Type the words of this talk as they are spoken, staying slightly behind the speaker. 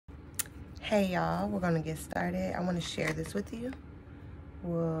Hey y'all, we're gonna get started. I want to share this with you.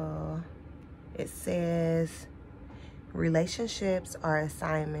 Well, it says relationships are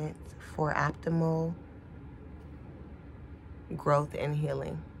assignments for optimal growth and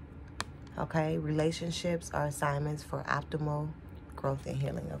healing. Okay, relationships are assignments for optimal growth and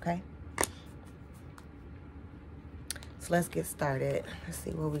healing. Okay, so let's get started. Let's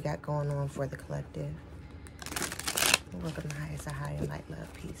see what we got going on for the collective. Welcome to highest of high and light,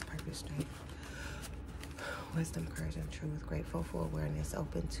 love, peace, purpose, strength, wisdom, courage, and truth. Grateful for awareness,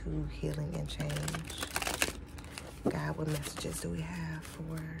 open to healing and change. God, what messages do we have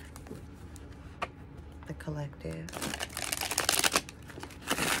for the collective?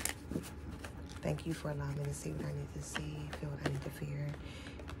 Thank you for allowing me to see what I need to see, feel what I need to fear,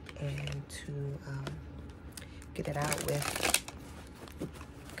 and to get it out with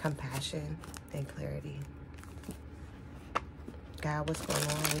compassion and clarity. God, what's going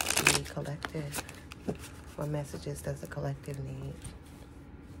on with the collective? What messages does the collective need?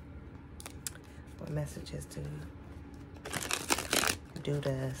 What messages does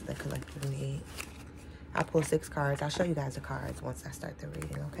the collective need? I pulled 6 cards. I'll show you guys the cards once I start the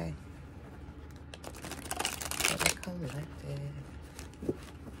reading, okay? For the collective.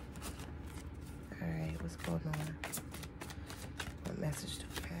 Alright, what's going on? What message do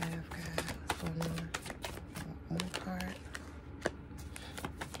we have, God? What's going on? More cards.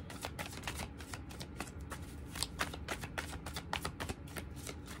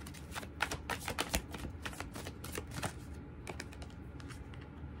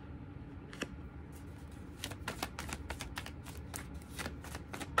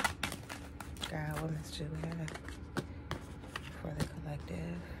 God, what message do we have for the collective?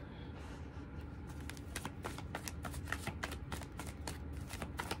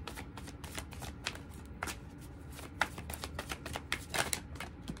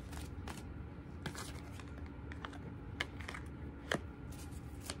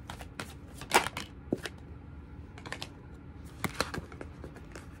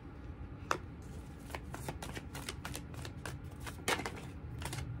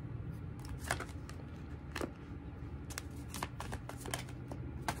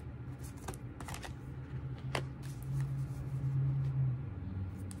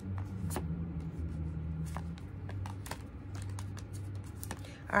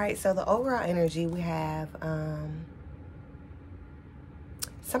 All right, so the overall energy we have,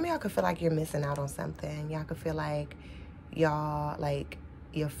 some of y'all could feel like you're missing out on something. Y'all could feel like y'all, like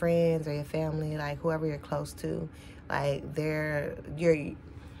your friends or your family, like whoever you're close to, like it's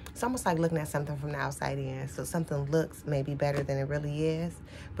almost like looking at something from the outside in. So something looks maybe better than it really is,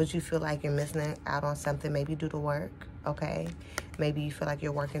 but you feel like you're missing out on something, maybe due to work, okay? Maybe you feel like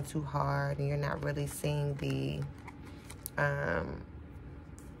you're working too hard and you're not really seeing the,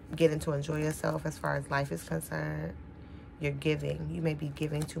 getting to enjoy yourself as far as life is concerned. You're giving. You may be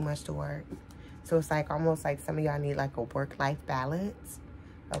giving too much to work. So it's like almost like some of y'all need like a work-life balance,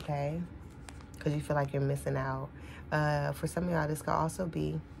 okay? Because you feel like you're missing out. For some of y'all, this could also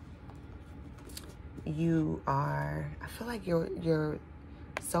be I feel like you're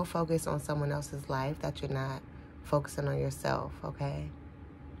so focused on someone else's life that you're not focusing on yourself, okay?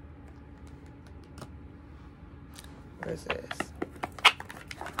 What is this?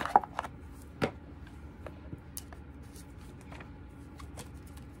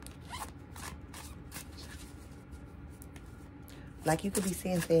 Like you could be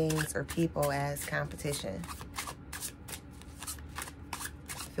seeing things or people as competition.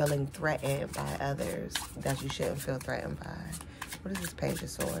 Feeling threatened by others that you shouldn't feel threatened by. What is this Page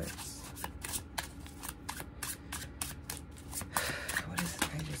of Swords? What is this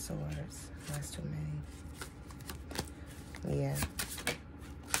Page of Swords? That's too many. Yeah.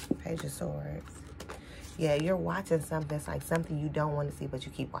 Page of Swords. Yeah, you're watching something. It's like something you don't want to see, but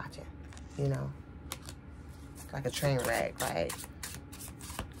you keep watching. You know? Like a train wreck, right?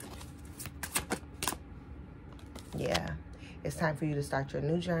 Yeah. It's time for you to start your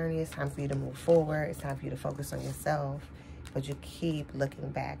new journey. It's time for you to move forward. It's time for you to focus on yourself. But you keep looking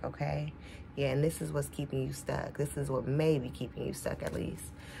back, okay? Yeah, and this is what's keeping you stuck. This is what may be keeping you stuck, at least.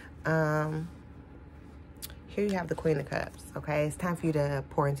 Here you have the Queen of Cups, okay? It's time for you to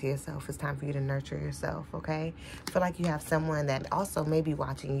pour into yourself. It's time for you to nurture yourself, okay? I feel like you have someone that also may be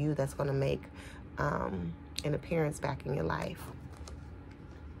watching you that's going to make an appearance back in your life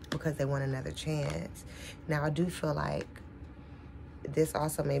because they want another chance. Now, I do feel like this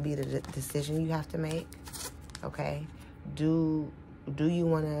also may be the decision you have to make, okay? Do you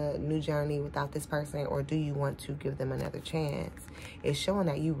want a new journey without this person, or do you want to give them another chance? It's showing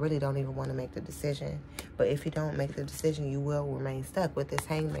that you really don't even want to make the decision, But if you don't make the decision, you will remain stuck with this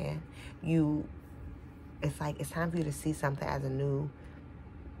Hangman. It's like it's time for you to see something as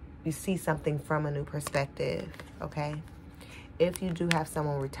you see something from a new perspective, okay? If you do have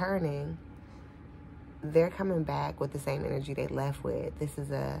someone returning, they're coming back with the same energy they left with. This is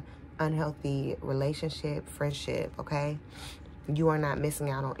a unhealthy relationship, friendship, okay? You are not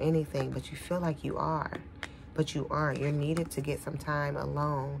missing out on anything, but you feel like you are. But you aren't. You're needed to get some time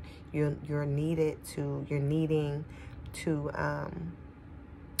alone. You're needing to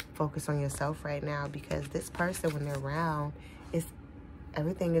focus on yourself right now, because this person, when they're around,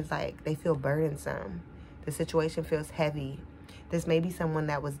 everything is like they feel burdensome. The situation feels heavy. This may be someone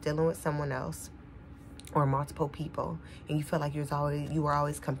that was dealing with someone else or multiple people, and you feel like you were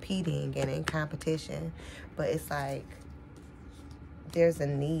always competing and in competition. But it's like there's a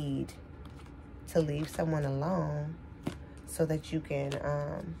need to leave someone alone so that you can,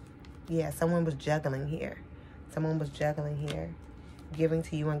 someone was juggling here. Someone was juggling here, giving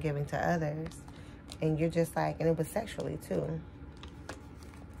to you and giving to others. And you're just like, and it was sexually too.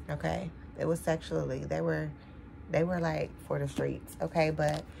 Okay? It was sexually. They were like for the streets, okay?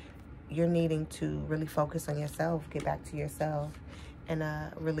 But you're needing to really focus on yourself, get back to yourself, and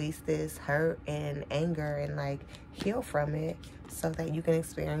release this hurt and anger and like heal from it so that you can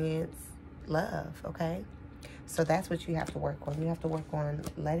experience love, okay? So that's what you have to work on. You have to work on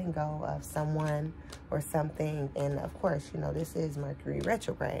letting go of someone or something. And of course, you know, this is Mercury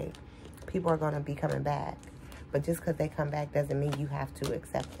retrograde. People are going to be coming back. But just because they come back doesn't mean you have to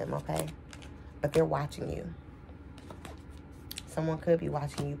accept them, okay? But they're watching you. Someone could be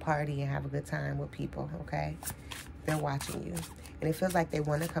watching you party and have a good time with people, okay? They're watching you. And it feels like they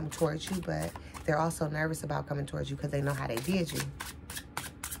want to come towards you, but they're also nervous about coming towards you because they know how they did you.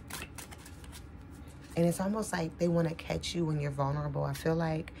 And it's almost like they want to catch you when you're vulnerable. I feel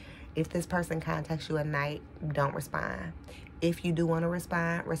like if this person contacts you at night, don't respond. If you do want to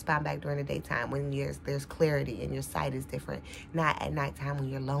respond back during the daytime when there's clarity and your sight is different. Not at nighttime when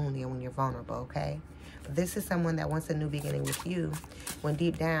you're lonely or when you're vulnerable, okay? But this is someone that wants a new beginning with you, when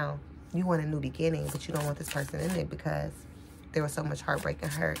deep down you want a new beginning, but you don't want this person in it because there was so much heartbreak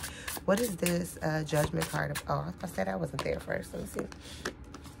and hurt. What is this Judgment card? Oh, I was about to say that wasn't there first. Let me see.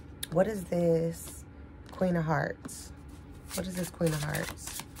 What is this Queen of Hearts? What is this Queen of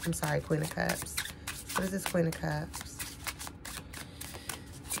Hearts? I'm sorry, Queen of Cups. What is this Queen of Cups?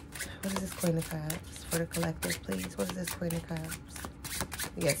 What is this Queen of Cups? For the collective, please. What is this Queen of Cups?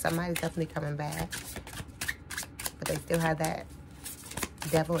 Yes, somebody's definitely coming back. But they still have that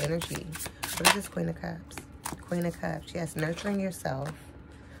devil energy. What is this Queen of Cups? Queen of Cups. Yes, nurturing yourself,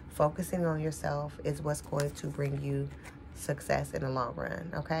 focusing on yourself is what's going to bring you success in the long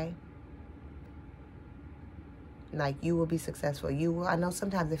run, okay? Like, you will be successful. You will. I know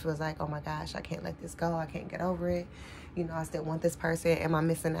sometimes it feels like, oh my gosh, I can't let this go. I can't get over it. You know, I still want this person. Am I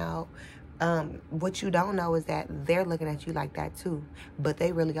missing out? What you don't know is that they're looking at you like that too. But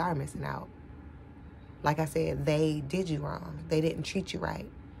they really are missing out. Like I said, they did you wrong. They didn't treat you right.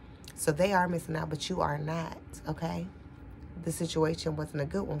 So they are missing out, but you are not, okay? The situation wasn't a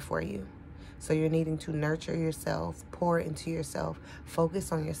good one for you. So you're needing to nurture yourself, pour into yourself,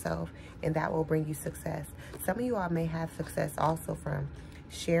 focus on yourself, and that will bring you success. Some of you all may have success also from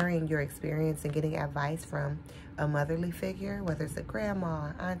sharing your experience and getting advice from a motherly figure, whether it's a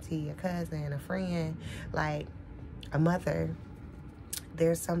grandma, auntie, a cousin, a friend, like a mother.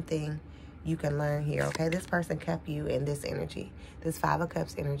 There's something you can learn here, okay? This person kept you in this energy, this Five of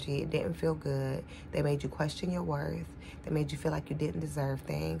Cups energy. It didn't feel good. They made you question your worth. They made you feel like you didn't deserve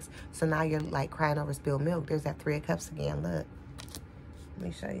things. So now you're like crying over spilled milk. There's that Three of Cups again. Look. Let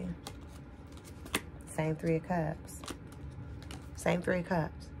me show you. Same Three of Cups. Same Three of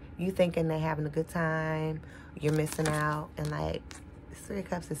Cups. You thinking they're having a good time. You're missing out. And like, this Three of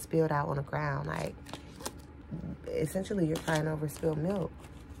Cups is spilled out on the ground. Like, essentially you're crying over spilled milk.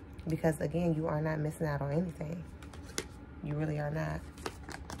 Because again, you are not missing out on anything. You really are not.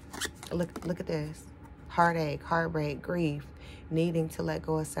 Look at this. Heartache, heartbreak, grief, needing to let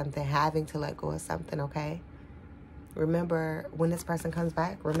go of something, having to let go of something, okay? Remember, when this person comes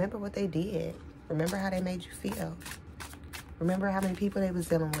back, remember what they did. Remember how they made you feel. Remember how many people they was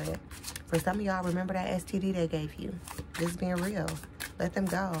dealing with. For some of y'all, remember that STD they gave you. This is being real. Let them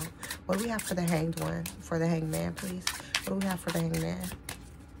go. What do we have for the Hanged One? For the Hanged Man, please. What do we have for the Hanged Man?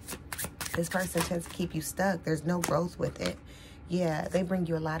 This person tends to keep you stuck. There's no growth with it. Yeah, they bring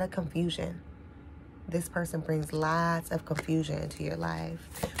you a lot of confusion. This person brings lots of confusion into your life.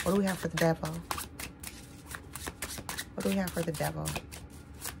 What do we have for the Devil? What do we have for the Devil?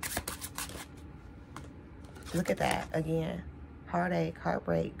 Look at that again. Heartache,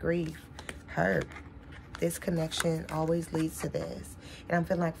 heartbreak, grief, hurt. This connection always leads to this. And I'm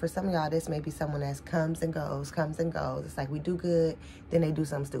feeling like for some of y'all, this may be someone that comes and goes. It's like we do good, then they do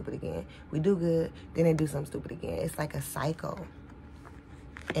something stupid again. We do good, then they do something stupid again. It's like a cycle.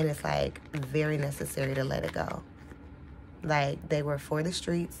 And it's like very necessary to let it go. Like they were for the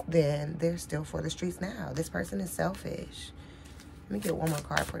streets, then they're still for the streets now. This person is selfish. Let me get one more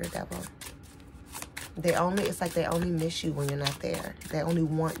card for the devil. It's like they only miss you when you're not there. They only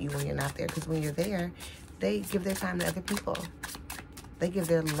want you when you're not there. Because when you're there, they give their time to other people. They give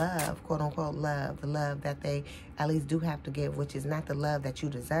their love, quote unquote love, the love that they at least do have to give, which is not the love that you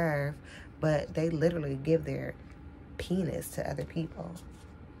deserve, but they literally give their penis to other people.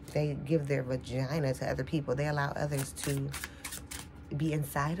 They give their vagina to other people. They allow others to be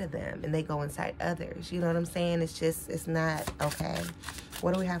inside of them, and they go inside others. You know what I'm saying? It's just, it's not okay.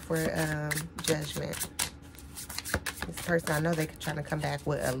 What do we have for judgment? This person, I know they're trying to come back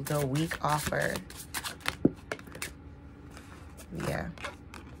with a little weak offer. Yeah.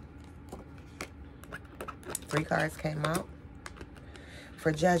 3 cards came out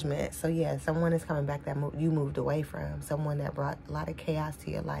for judgment. So yeah, someone is coming back that you moved away from. Someone that brought a lot of chaos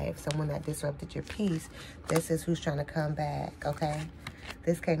to your life. Someone that disrupted your peace. This is who's trying to come back, okay?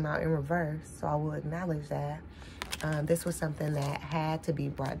 This came out in reverse, so I will acknowledge that. This was something that had to be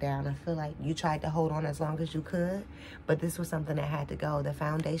brought down. I feel like you tried to hold on as long as you could, but this was something that had to go. The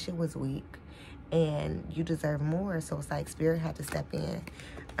foundation was weak, and you deserve more, so it's like Spirit had to step in.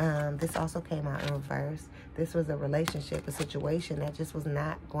 This also came out in reverse. This was a relationship, a situation that just was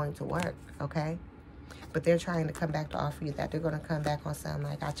not going to work, okay? But they're trying to come back to offer you that. They're going to come back on something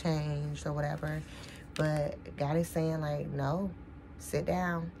like, I changed or whatever. But God is saying, like, no, sit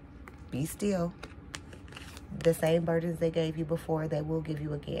down, be still. The same burdens they gave you before, they will give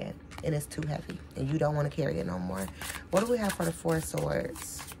you again. And it's too heavy, and you don't want to carry it no more. What do we have for the 4 of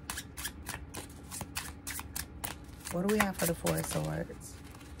Swords? What do we have for the 4 of Swords?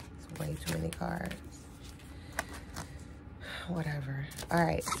 It's way too many cards. Whatever. All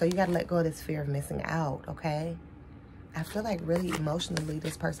right, so you got to let go of this fear of missing out, okay? I feel like really emotionally,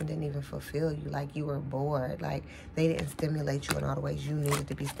 this person didn't even fulfill you. Like you were bored. Like they didn't stimulate you in all the ways you needed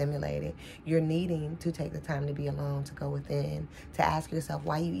to be stimulated. You're needing to take the time to be alone, to go within, to ask yourself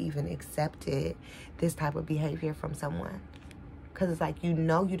why you even accepted this type of behavior from someone. Because it's like, you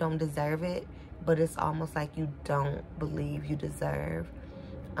know you don't deserve it, but it's almost like you don't believe you deserve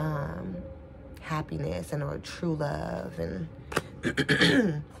happiness and or true love and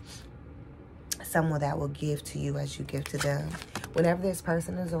someone that will give to you as you give to them. Whenever this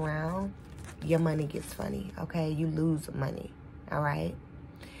person is around, your money gets funny, okay? You lose money, all right?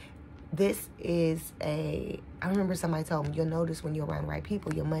 This is I remember somebody told me, you'll notice when you're around the right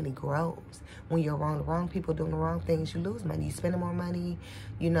people, your money grows. When you're around the wrong people doing the wrong things, you lose money. You spend more money,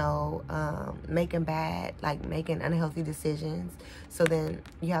 you know, making unhealthy decisions. So then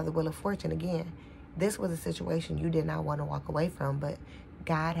you have the Wheel of Fortune again. This was a situation you did not want to walk away from, but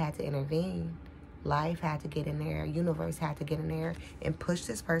God had to intervene. Life had to get in there. Universe had to get in there and push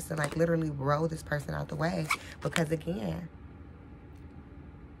this person, like literally roll this person out the way. Because again,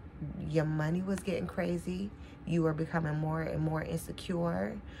 your money was getting crazy. You were becoming more and more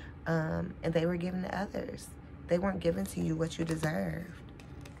insecure. And they were giving to others. They weren't giving to you what you deserved.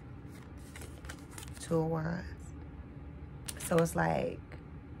 2 of Wands. So it's like,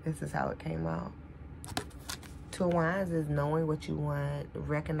 this is how it came out. 2 of Wands is knowing what you want,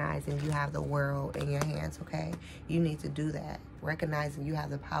 recognizing you have the world in your hands, okay? You need to do that. Recognizing you have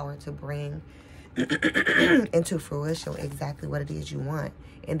the power to bring into fruition exactly what it is you want.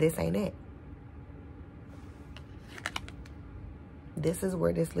 And this ain't it. This is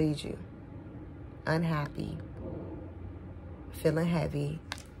where this leads you. Unhappy. Feeling heavy.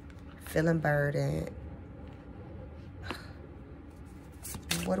 Feeling burdened.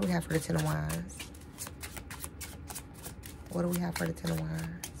 What do we have for the 10 of Wands? What do we have for the 10 of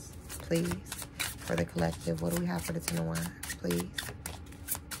Wands? Please. For the collective, what do we have for the 10 of Wands? Please.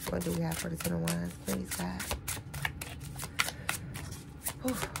 What do we have for the 10 of Wands? Please, God.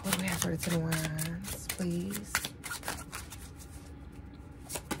 Whew. What do we have for the 10 of Wands? Please.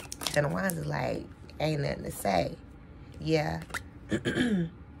 10 of Wands is like, ain't nothing to say. Yeah.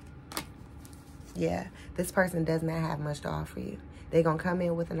 Yeah. This person does not have much to offer you. They're going to come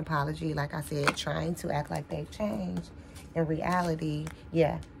in with an apology, like I said, trying to act like they've changed. In reality,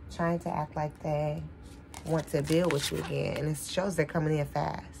 yeah, trying to act like they want to build with you again. And it shows they're coming in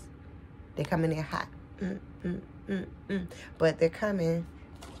fast. They're coming in hot. But they're coming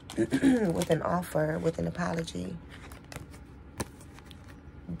with an offer, with an apology.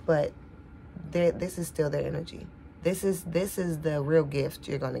 But this is still their energy. This is the real gift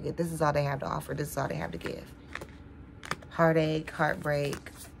you're going to get. This is all they have to offer. This is all they have to give. Heartache, heartbreak,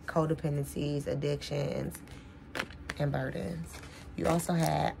 codependencies, addictions, and burdens. You also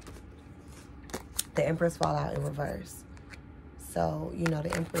had the Empress fall out in reverse. So, you know,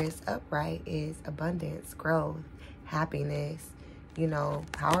 the Empress upright is abundance, growth, happiness, you know,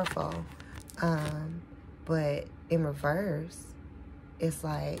 powerful. But in reverse, it's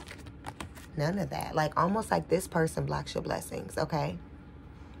like none of that. Like, almost like this person blocks your blessings, okay?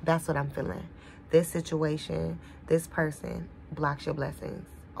 That's what I'm feeling. This situation, this person blocks your blessings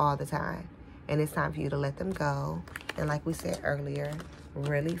all the time. And it's time for you to let them go. And like we said earlier,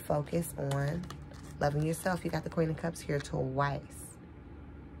 really focus on loving yourself. You got the Queen of Cups here twice.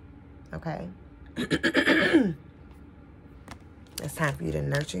 Okay? It's time for you to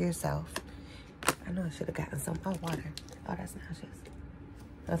nurture yourself. I know I should have gotten some. Oh, water. Oh, that's nauseous.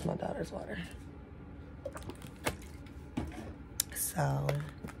 That's my daughter's water. So, all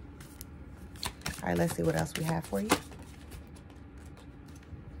right, let's see what else we have for you.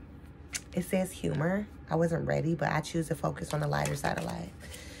 It says humor. I wasn't ready, but I choose to focus on the lighter side of life.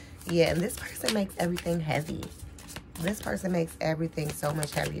 Yeah, and this person makes everything heavy. This person makes everything so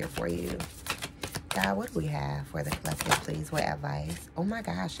much heavier for you. God, what do we have for the collective, please? What advice? Oh my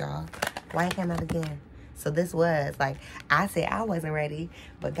gosh, y'all. Why it came out again? So this was, like, I said I wasn't ready,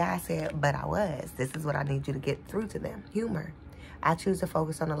 but God said, but I was. This is what I need you to get through to them. Humor. I choose to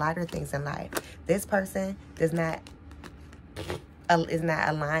focus on the lighter things in life. This person is not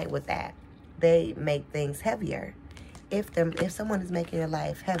aligned with that. They make things heavier. If someone is making your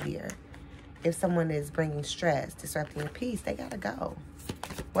life heavier, if someone is bringing stress, disrupting your peace, they gotta go.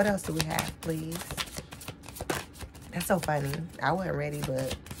 What else do we have, please? That's so funny. I wasn't ready,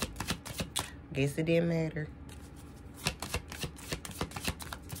 but guess it didn't matter.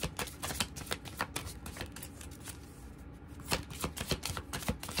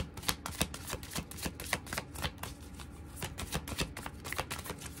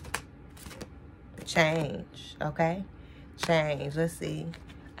 Change, okay? Change. Let's see.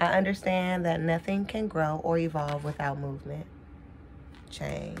 I understand that nothing can grow or evolve without movement.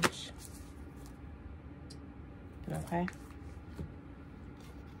 Change. Okay.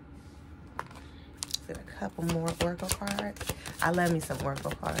 Get a couple more Oracle cards. I love me some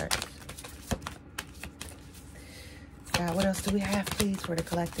Oracle cards. God, what else do we have, please, for the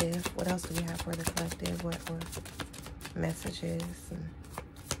collective? What else do we have for the collective? What messages and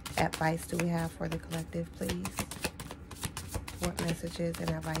advice do we have for the collective, please? What messages and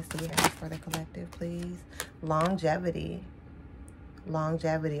advice do we have for the collective, please? Longevity.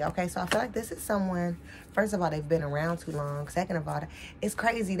 Longevity. Okay, so I feel like this is someone, first of all, they've been around too long. Second of all, it's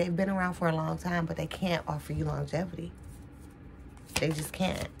crazy. They've been around for a long time, but they can't offer you longevity. They just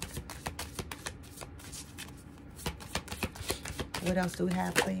can't. What else do we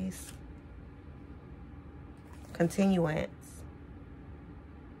have, please? Continuance.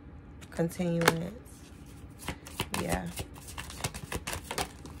 Continuance. Yeah.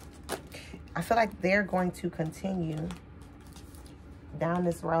 I feel like they're going to continue down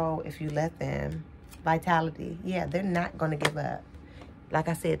this road if you let them. Vitality. Yeah, they're not going to give up. Like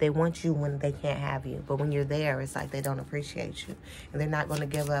I said, they want you when they can't have you. But when you're there, it's like they don't appreciate you. And they're not going to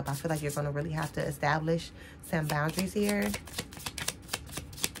give up. I feel like you're going to really have to establish some boundaries here.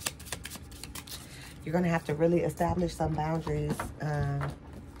 You're going to have to really establish some boundaries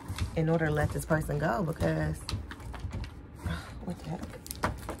in order to let this person go. Because, what the heck?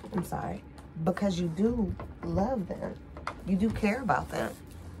 I'm sorry. Because you do love them. You do care about them.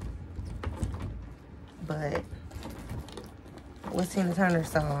 But what's Tina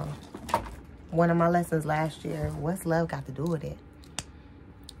Turner's song? One of my lessons last year. What's love got to do with it?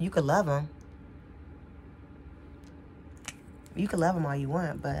 You could love them. You could love them all you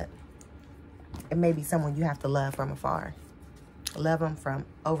want, but it may be someone you have to love from afar. Love them from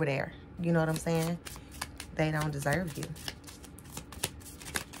over there. You know what I'm saying? They don't deserve you.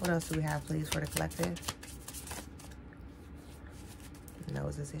 What else do we have, please, for the collective?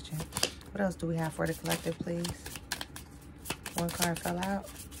 Nose is itching. What else do we have for the collective, please? One card fell out.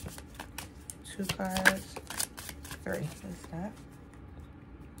 Two cards. Three. What's that?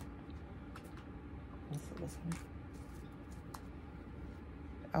 Let's see this one.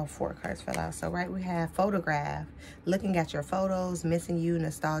 Oh, 4 cards fell out. So, right, we have photograph. Looking at your photos, missing you,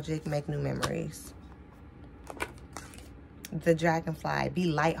 nostalgic, make new memories. The dragonfly, be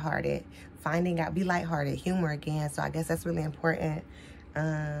lighthearted. Finding out, be lighthearted. Humor again. So, I guess that's really important.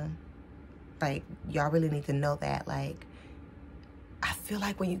 Like, y'all really need to know that. Like, I feel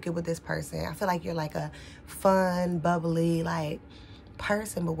like when you get with this person, I feel like you're like a fun, bubbly, like,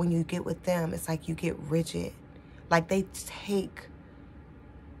 person. But when you get with them, it's like you get rigid. Like, they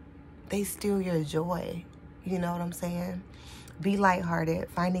steal your joy. You know what I'm saying? Be lighthearted,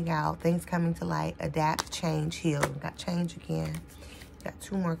 finding out, things coming to light, adapt, change, heal. Got change again. Got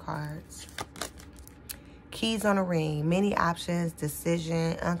 2 more cards. Keys on a ring, many options,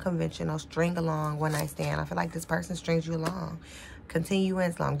 decision, unconventional, string along, one night stand. I feel like this person strings you along.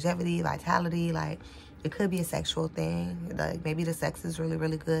 Continuance, longevity, vitality. Like, it could be a sexual thing. Like, maybe the sex is really,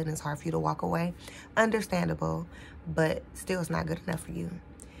 really good and it's hard for you to walk away. Understandable, but still it's not good enough for you.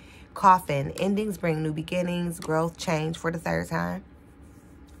 Coffin, endings bring new beginnings, growth, change for the 3rd time.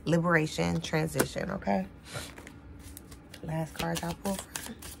 Liberation, transition, okay? Last card I'll pull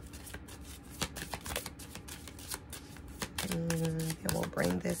from. And we'll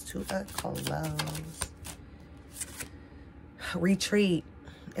bring this to a close. Retreat.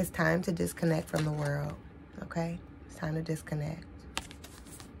 It's time to disconnect from the world, okay? It's time to disconnect.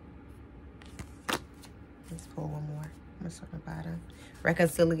 Let's pull one more. What's on the bottom?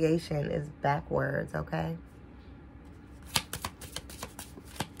 Reconciliation is backwards, okay?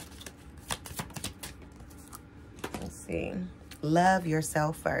 Let's see. Love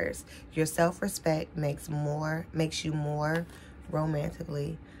yourself first. Your self-respect makes you more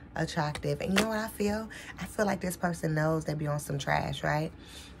romantically attractive. And you know what I feel? I feel like this person knows they be on some trash, right?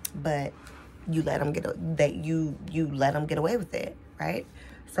 But you let them you let them get away with it, right?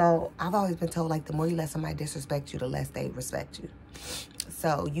 So I've always been told, like, the more you let somebody disrespect you, the less they respect you.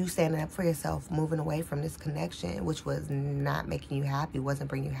 So you standing up for yourself, moving away from this connection, which was not making you happy, wasn't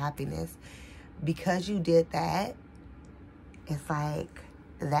bringing you happiness. Because you did that, it's like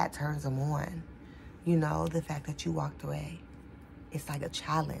that turns them on. You know, the fact that you walked away. It's like a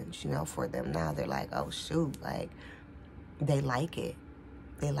challenge, you know, for them. Now they're like, oh, shoot, like, they like it.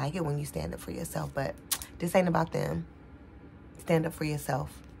 They like it when you stand up for yourself. But this ain't about them. Stand up for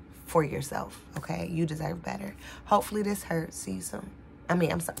yourself, okay? You deserve better. Hopefully this hurts. See you soon.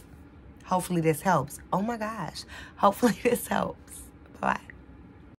 I'm sorry. Hopefully this helps. Oh, my gosh. Hopefully this helps.